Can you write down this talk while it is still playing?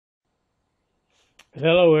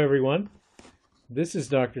Hello, everyone. This is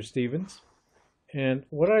Dr. Stevens, and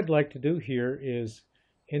what I'd like to do here is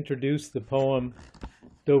introduce the poem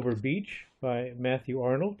Dover Beach by Matthew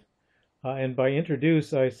Arnold. And by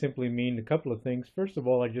introduce, I simply mean a couple of things. First of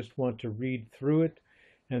all, I just want to read through it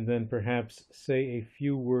and then perhaps say a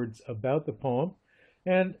few words about the poem.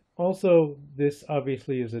 And also, this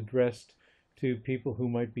obviously is addressed to people who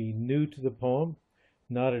might be new to the poem,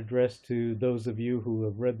 not addressed to those of you who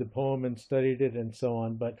have read the poem and studied it and so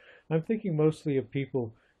on, but I'm thinking mostly of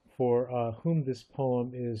people for whom this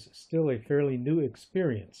poem is still a fairly new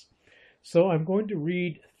experience. So I'm going to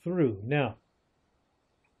read through. Now,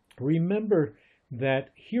 remember that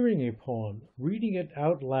hearing a poem, reading it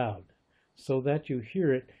out loud so that you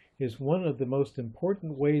hear it, is one of the most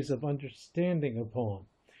important ways of understanding a poem.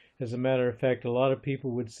 As a matter of fact, a lot of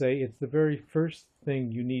people would say it's the very first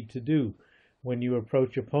thing you need to do when you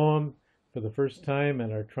approach a poem for the first time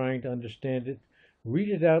and are trying to understand it. Read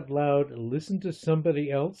it out loud, listen to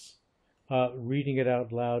somebody else reading it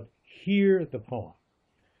out loud, hear the poem,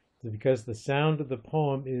 because the sound of the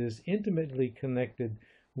poem is intimately connected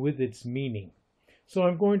with its meaning. So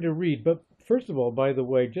I'm going to read, but first of all, by the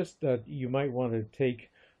way, just you might want to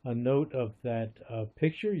take a note of that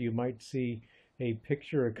picture. You might see a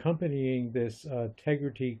picture accompanying this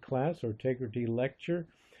Tegrity class or Tegrity lecture.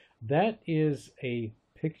 That is a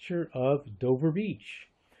picture of Dover Beach.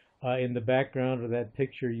 In the background of that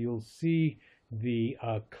picture, you'll see the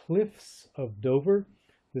cliffs of Dover.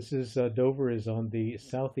 This is Dover is on the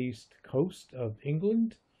southeast coast of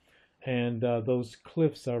England, and those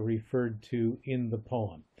cliffs are referred to in the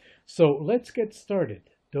poem. So let's get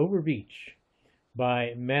started. Dover Beach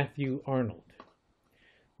by Matthew Arnold.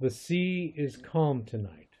 The sea is calm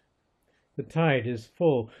tonight. The tide is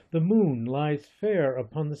full. The moon lies fair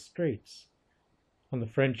upon the straits. On the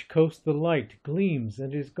French coast the light gleams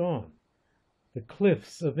and is gone. The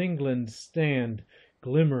cliffs of England stand,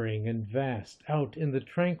 glimmering and vast, out in the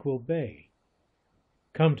tranquil bay.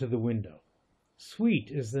 Come to the window. Sweet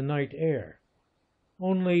is the night air.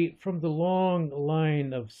 Only from the long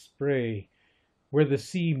line of spray, where the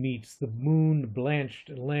sea meets the moon-blanched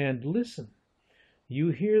land, listen.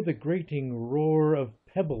 You hear the grating roar of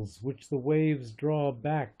pebbles which the waves draw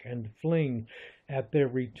back and fling at their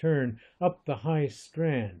return up the high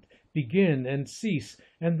strand, begin and cease,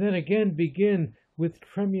 and then again begin with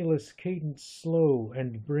tremulous cadence slow,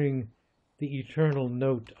 and bring the eternal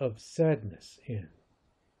note of sadness in.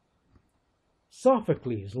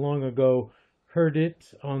 Sophocles long ago heard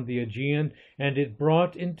it on the Aegean, and it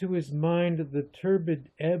brought into his mind the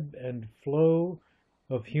turbid ebb and flow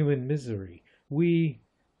of human misery. We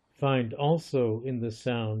find also in the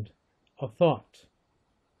sound a thought,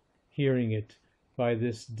 hearing it by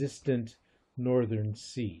this distant northern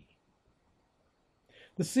sea.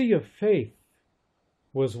 The sea of faith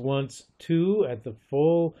was once too at the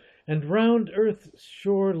full, and round earth's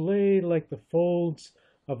shore lay like the folds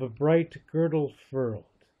of a bright girdle furled.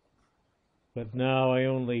 But now I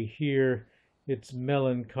only hear its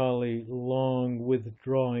melancholy, long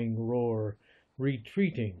withdrawing roar,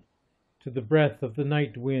 retreating to the breath of the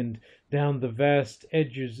night wind down the vast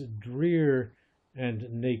edges drear and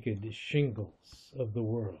naked shingles of the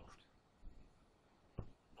world.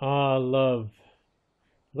 Ah, love,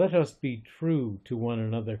 let us be true to one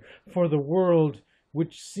another, for the world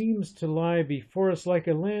which seems to lie before us like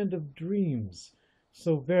a land of dreams,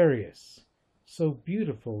 so various, so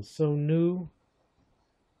beautiful, so new,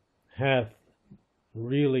 hath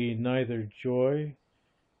really neither joy,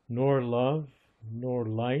 nor love, nor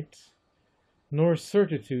light, nor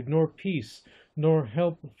certitude, nor peace, nor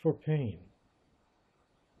help for pain.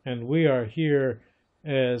 And we are here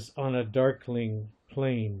as on a darkling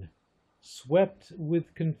plain, swept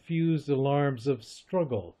with confused alarms of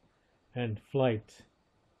struggle and flight,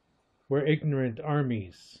 where ignorant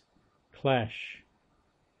armies clash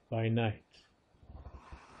by night.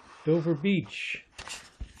 Dover Beach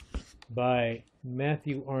by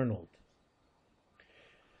Matthew Arnold.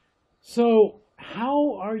 So,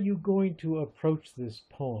 how are you going to approach this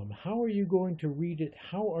poem? How are you going to read it?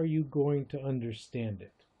 How are you going to understand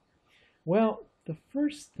it? Well, the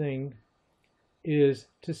first thing is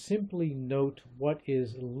to simply note what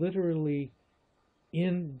is literally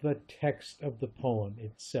in the text of the poem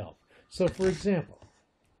itself. So, for example,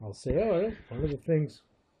 I'll say, oh, one of the things,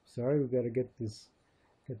 sorry, we've got to get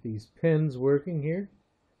these pens working here.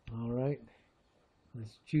 All right,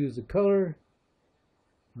 let's choose a color.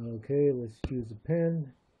 Okay, let's choose a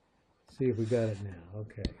pen. See if we got it now.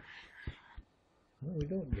 Okay. No, we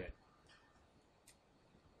don't yet.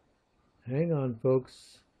 Hang on,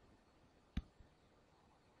 folks.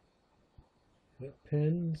 Got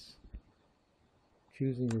pens.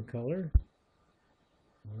 choosing a color.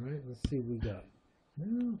 All right, let's see what we got.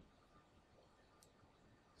 No.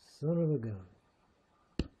 Son of a gun.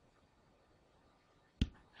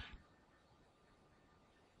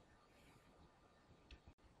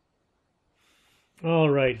 All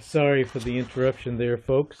right, sorry for the interruption there,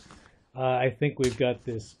 folks. I think we've got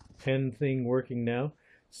this pen thing working now.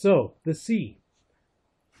 So, the sea.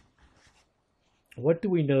 What do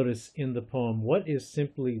we notice in the poem? What is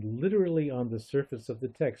simply literally on the surface of the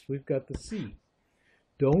text? We've got the sea.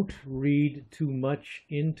 Don't read too much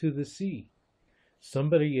into the sea.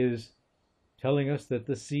 Somebody is telling us that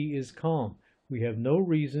the sea is calm. We have no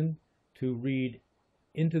reason to read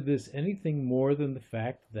into this anything more than the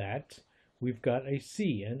fact that we've got a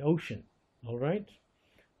sea, an ocean. All right?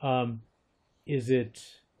 Is it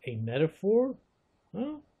a metaphor?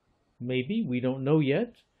 Well, maybe. We don't know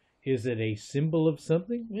yet. Is it a symbol of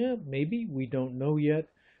something? Yeah, maybe. We don't know yet.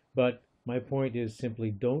 But my point is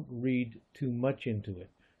simply don't read too much into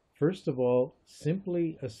it. First of all,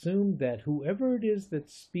 simply assume that whoever it is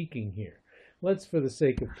that's speaking here, let's, for the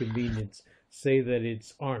sake of convenience, say that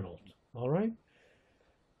it's Arnold. All right?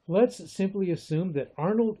 Let's simply assume that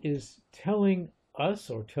Arnold is telling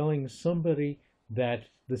us or telling somebody that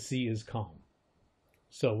the sea is calm.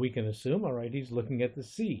 So we can assume, all right, he's looking at the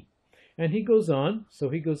sea. And he goes on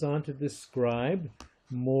to describe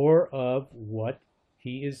more of what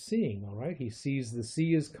he is seeing, all right? He sees the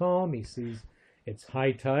sea is calm. He sees it's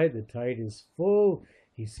high tide. The tide is full.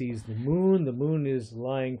 He sees the moon. The moon is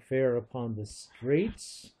lying fair upon the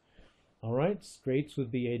straits, all right? Straits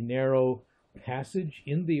would be a narrow passage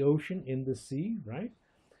in the ocean, in the sea, right?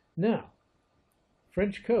 Now,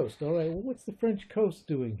 French coast. All right, well, what's the French coast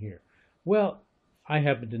doing here? Well, I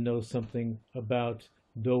happen to know something about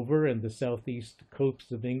Dover and the southeast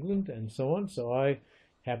coast of England and so on. So I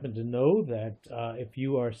happen to know that if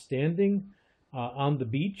you are standing on the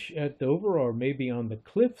beach at Dover or maybe on the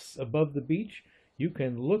cliffs above the beach, you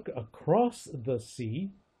can look across the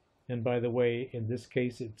sea. And by the way, in this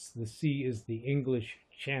case, the sea is the English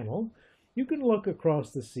Channel. You can look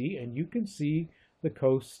across the sea and you can see the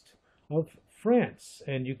coast of France.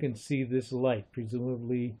 And you can see this light,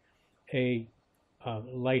 presumably a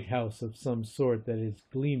lighthouse of some sort that is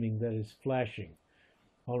gleaming, that is flashing.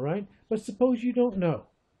 All right? But suppose you don't know.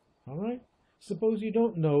 All right? Suppose you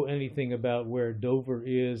don't know anything about where Dover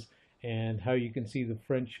is and how you can see the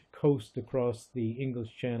French coast across the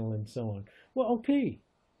English Channel and so on. Well, okay.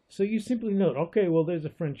 So you simply note, okay, well, there's a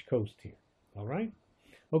French coast here. All right?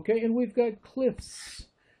 Okay, and we've got cliffs.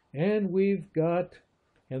 And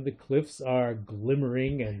the cliffs are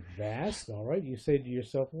glimmering and vast. All right, you say to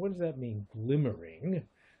yourself, what does that mean, glimmering?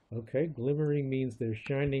 Okay, glimmering means they're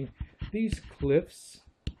shining. These cliffs,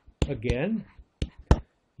 again,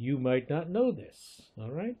 you might not know this.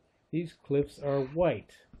 All right, these cliffs are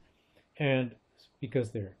white. And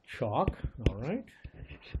because they're chalk, all right,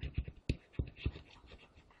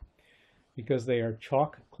 because they are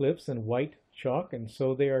chalk cliffs and white chalk, and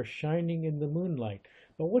so they are shining in the moonlight.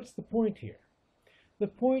 But what's the point here? The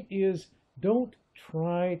point is, don't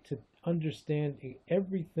try to understand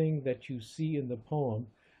everything that you see in the poem,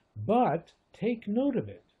 but take note of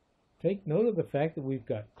it. Take note of the fact that we've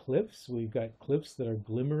got cliffs that are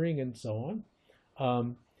glimmering and so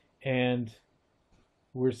on, and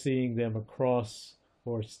we're seeing them across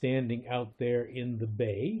or standing out there in the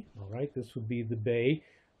bay. All right, this would be the bay,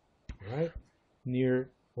 right, near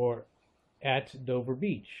or at Dover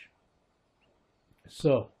Beach.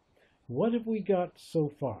 So, what have we got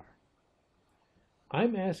so far?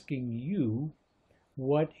 I'm asking you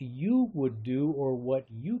what you would do or what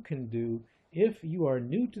you can do if you are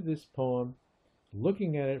new to this poem,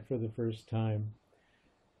 looking at it for the first time.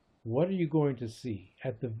 What are you going to see?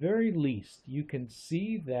 At the very least, you can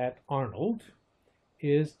see that Arnold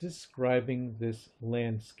is describing this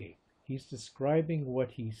landscape. He's describing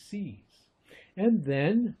what he sees. And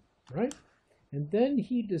then, right? And then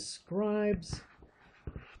he describes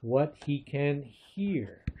what he can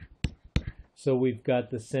hear. So we've got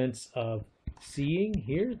the sense of seeing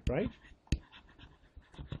here, right?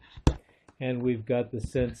 And we've got the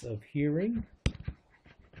sense of hearing.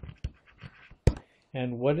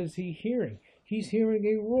 And what is he hearing? He's hearing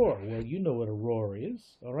a roar. Well, you know what a roar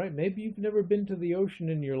is, all right? Maybe you've never been to the ocean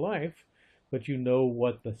in your life, but you know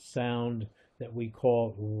what the sound that we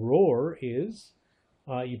call roar is.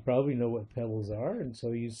 You probably know what pebbles are, and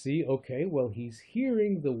so you see, okay, well, he's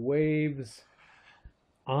hearing the waves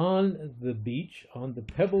on the beach, on the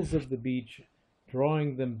pebbles of the beach,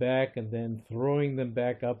 drawing them back and then throwing them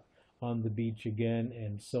back up on the beach again,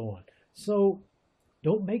 and so on. So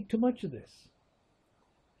don't make too much of this.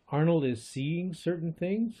 Arnold is seeing certain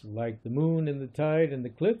things, like the moon and the tide and the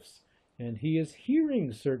cliffs, and he is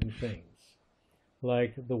hearing certain things,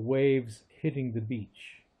 like the waves hitting the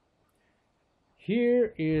beach.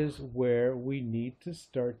 Here is where we need to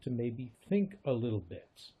start to maybe think a little bit.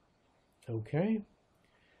 Okay?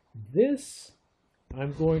 This,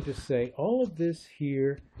 I'm going to say, all of this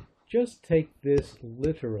here, just take this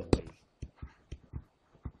literally.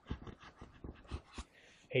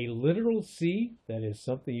 A literal sea, that is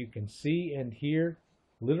something you can see and hear,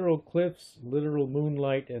 literal cliffs, literal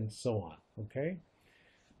moonlight, and so on, okay?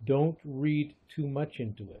 Don't read too much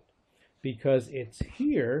into it, because it's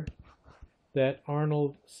here that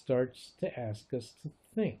Arnold starts to ask us to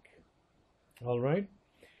think, all right?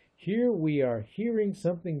 Here we are hearing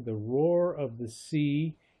something, the roar of the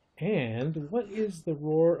sea, and what is the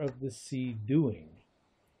roar of the sea doing?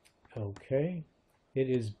 Okay? It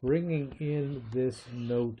is bringing in this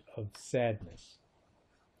note of sadness.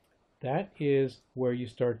 That is where you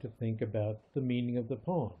start to think about the meaning of the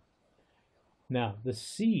poem. Now, the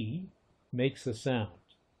sea makes a sound.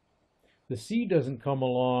 The sea doesn't come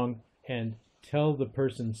along and tell the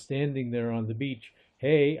person standing there on the beach,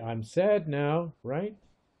 hey, I'm sad now, right?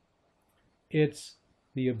 It's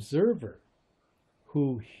the observer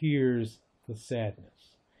who hears the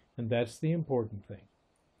sadness, and that's the important thing.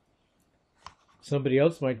 Somebody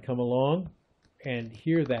else might come along and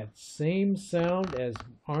hear that same sound as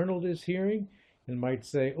Arnold is hearing and might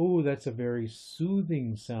say, oh, that's a very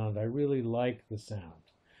soothing sound. I really like the sound.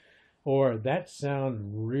 Or that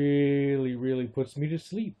sound really, really puts me to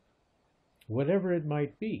sleep. Whatever it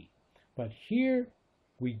might be. But here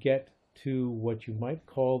we get to what you might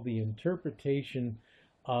call the interpretation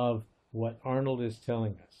of what Arnold is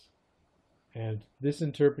telling us. And this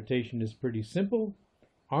interpretation is pretty simple.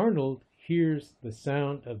 Arnold hears the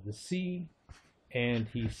sound of the sea, and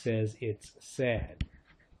he says it's sad.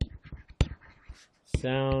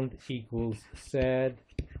 Sound equals sad,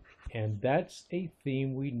 and that's a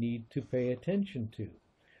theme we need to pay attention to.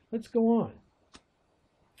 Let's go on.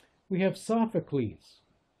 We have Sophocles,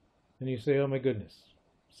 and you say, oh my goodness,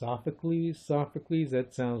 Sophocles,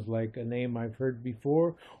 that sounds like a name I've heard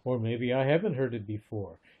before, or maybe I haven't heard it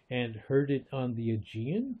before, and heard it on the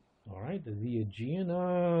Aegean. All right, the Aegean,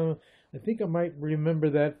 I think I might remember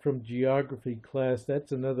that from geography class.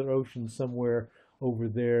 That's another ocean somewhere over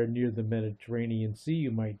there near the Mediterranean Sea,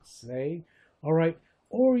 you might say. All right,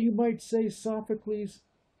 or you might say Sophocles,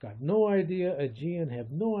 got no idea, Aegean,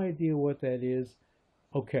 have no idea what that is.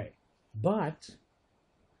 Okay, but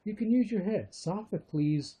you can use your head.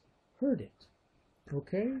 Sophocles heard it,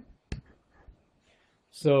 okay?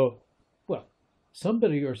 So, well,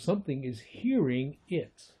 somebody or something is hearing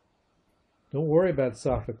it. Don't worry about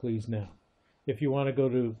Sophocles now. If you want to go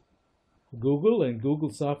to Google and Google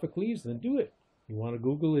Sophocles, then do it. You want to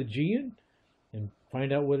Google Aegean and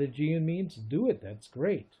find out what Aegean means? Do it. That's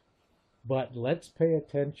great. But let's pay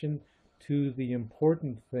attention to the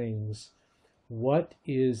important things. What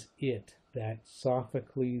is it that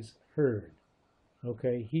Sophocles heard?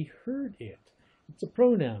 Okay, he heard it. It's a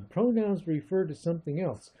pronoun. Pronouns refer to something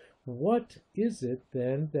else. What is it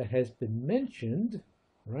then that has been mentioned,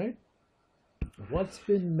 right? What's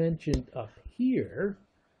been mentioned up here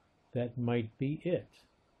that might be it?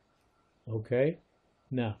 Okay,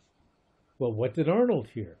 now, well, what did Arnold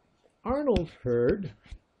hear? Arnold heard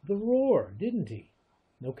the roar, didn't he?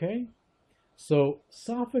 Okay, so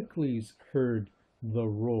Sophocles heard the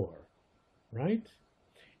roar, right?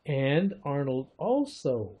 And Arnold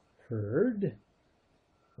also heard,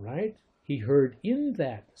 right? He heard in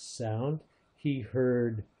that sound, he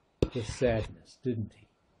heard the sadness, didn't he?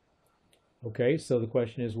 Okay, so the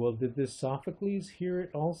question is, well, did this Sophocles hear it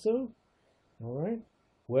also? All right,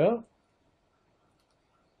 well,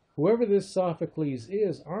 whoever this Sophocles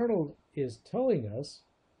is, Arnold is telling us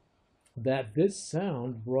that this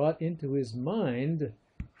sound brought into his mind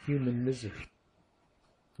human misery.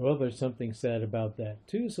 Well, there's something sad about that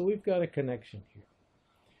too, so we've got a connection here.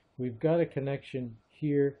 We've got a connection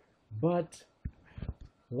here, but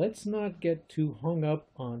let's not get too hung up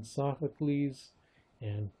on Sophocles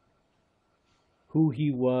and who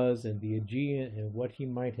he was and the Aegean and what he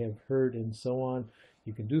might have heard and so on.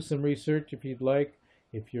 You can do some research if you'd like.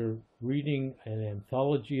 If you're reading an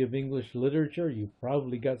anthology of English literature, you've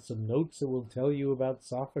probably got some notes that will tell you about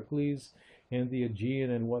Sophocles and the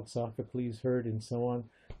Aegean and what Sophocles heard and so on.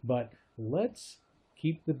 But let's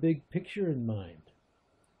keep the big picture in mind.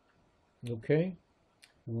 Okay?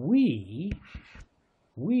 We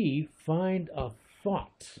find a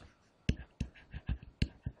thought.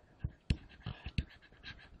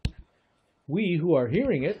 We who are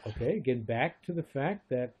hearing it, okay, again, back to the fact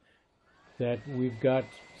that that we've got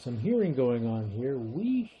some hearing going on here.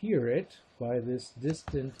 We hear it by this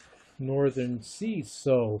distant northern sea.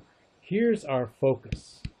 So here's our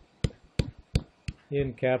focus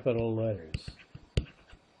in capital letters.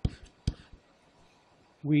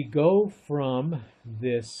 We go from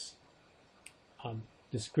this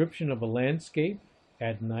description of a landscape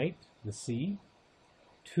at night, the sea,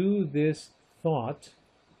 to this thought,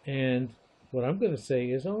 and what I'm going to say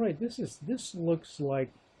is, all right, this looks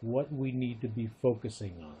like what we need to be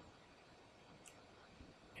focusing on.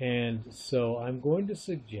 And so I'm going to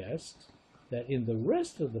suggest that in the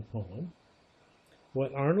rest of the poem,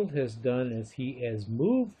 what Arnold has done is he has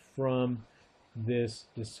moved from this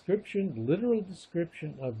description, literal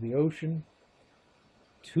description of the ocean,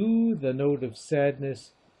 to the note of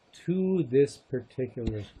sadness, to this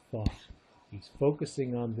particular thought. He's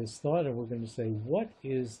focusing on this thought, and we're going to say, what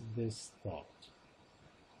is this thought?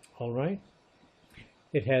 All right?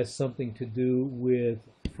 It has something to do with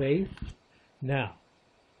faith. Now,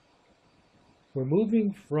 we're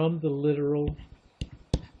moving from the literal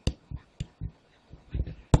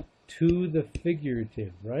to the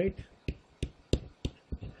figurative, right?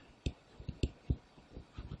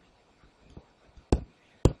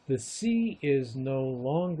 The sea is no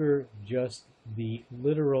longer just the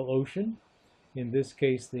literal ocean, in this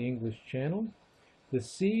case the English Channel. The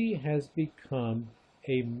sea has become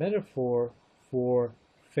a metaphor for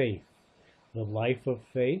faith, the life of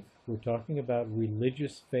faith. We're talking about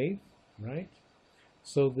religious faith, right?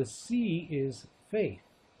 So the sea is faith.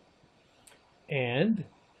 And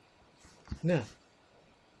now,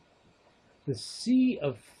 the sea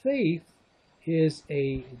of faith is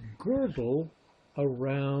a girdle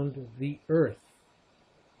around the earth.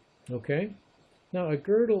 Okay? Now, a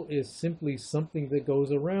girdle is simply something that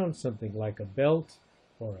goes around something, like a belt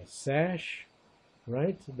or a sash,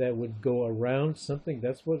 right? That would go around something.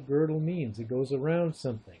 That's what girdle means. It goes around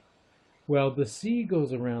something. Well, the sea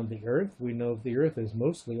goes around the earth. We know the earth is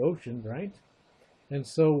mostly ocean, right? And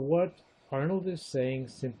so what Arnold is saying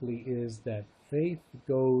simply is that faith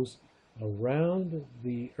goes around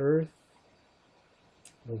the earth,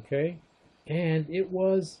 okay? And it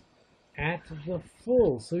was at the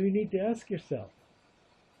full. So you need to ask yourself,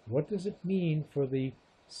 what does it mean for the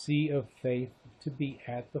sea of faith to be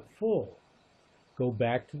at the full? Go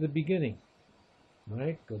back to the beginning,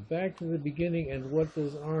 right? Go back to the beginning, and what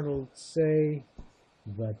does Arnold say?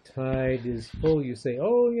 The tide is full. You say,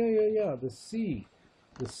 oh, yeah, the sea.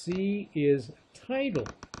 The sea is tidal,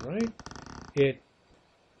 right? It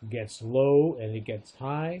gets low and it gets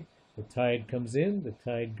high. The tide comes in, the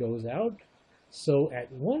tide goes out. So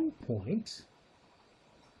at one point,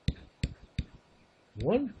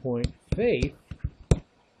 faith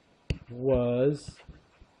was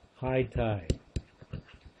high tide.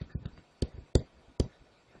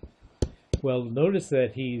 Well, notice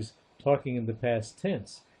that he's talking in the past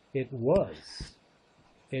tense. It was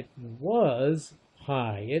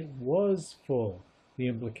high. It was full. The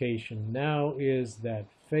implication now is that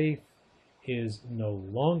faith is no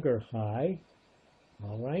longer high.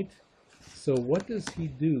 All right? So what does he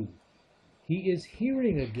do? He is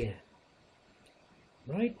hearing again,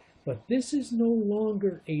 right? But this is no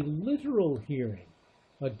longer a literal hearing.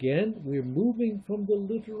 Again, we're moving from the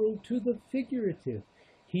literal to the figurative.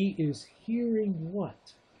 He is hearing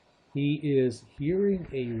what? He is hearing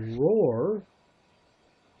a roar,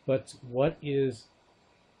 but what is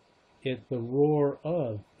it the roar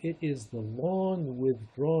of? It is the long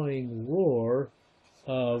withdrawing roar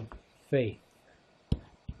of faith.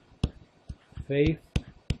 Faith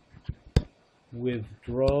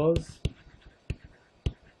withdraws.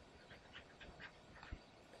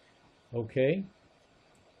 Okay?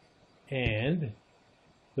 And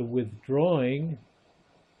the withdrawing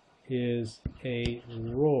is a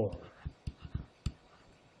roar.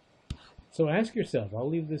 So ask yourself, I'll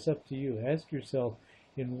leave this up to you, ask yourself,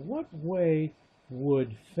 in what way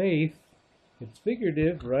would faith, it's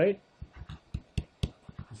figurative, right?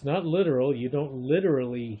 It's not literal. You don't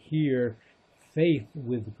literally hear faith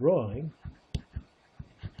withdrawing.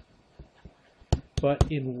 But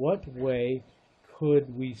in what way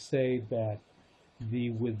could we say that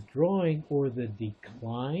the withdrawing or the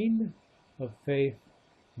decline of faith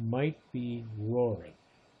might be roaring?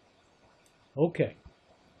 Okay.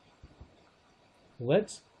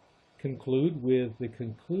 Let's conclude with the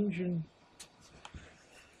conclusion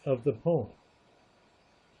of the poem.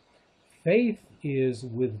 Faith is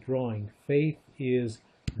withdrawing. Faith is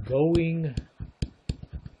going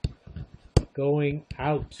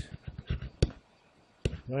out,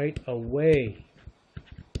 right, away,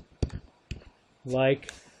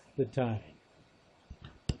 like the tide.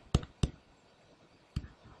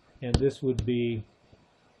 and this would be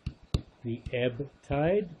the ebb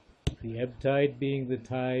tide being the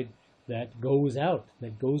tide that goes out,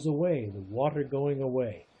 that goes away, the water going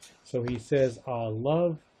away. So he says, "Ah,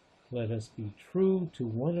 love, let us be true to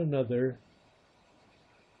one another."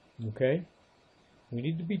 Okay? We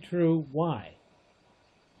need to be true. Why?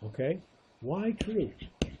 Okay? Why true?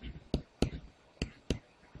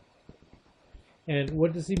 And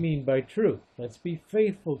what does he mean by true? Let's be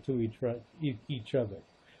faithful to each other.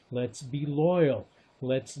 Let's be loyal.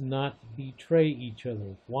 Let's not betray each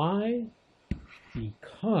other. Why?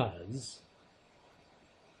 Because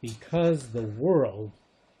the world,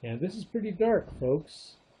 and this is pretty dark,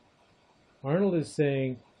 folks. Arnold is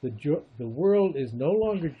saying the world is no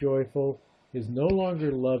longer joyful, is no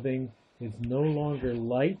longer loving, is no longer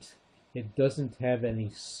light. It doesn't have any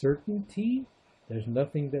certainty. There's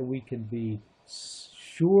nothing that we can be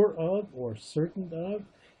sure of or certain of.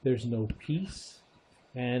 There's no peace.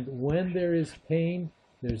 And when there is pain,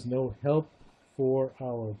 there's no help for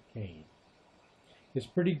our pain. It's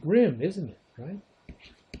pretty grim, isn't it, right?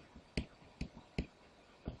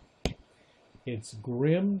 It's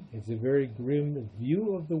grim. It's a very grim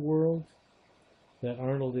view of the world that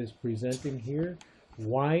Arnold is presenting here.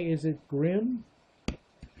 Why is it grim?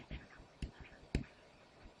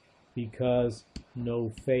 Because no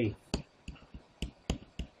faith.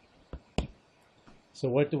 So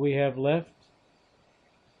what do we have left?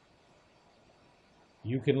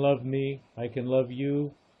 You can love me, I can love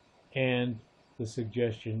you, and the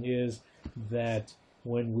suggestion is that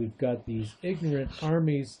when we've got these ignorant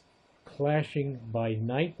armies clashing by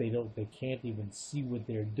night, they can't even see what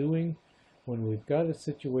they're doing. When we've got a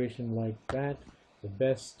situation like that, the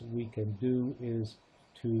best we can do is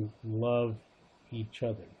to love each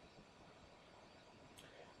other.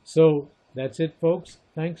 So that's it, folks.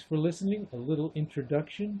 Thanks for listening. A little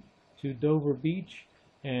introduction to Dover Beach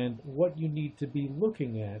and what you need to be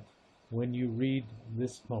looking at when you read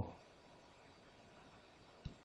this poem.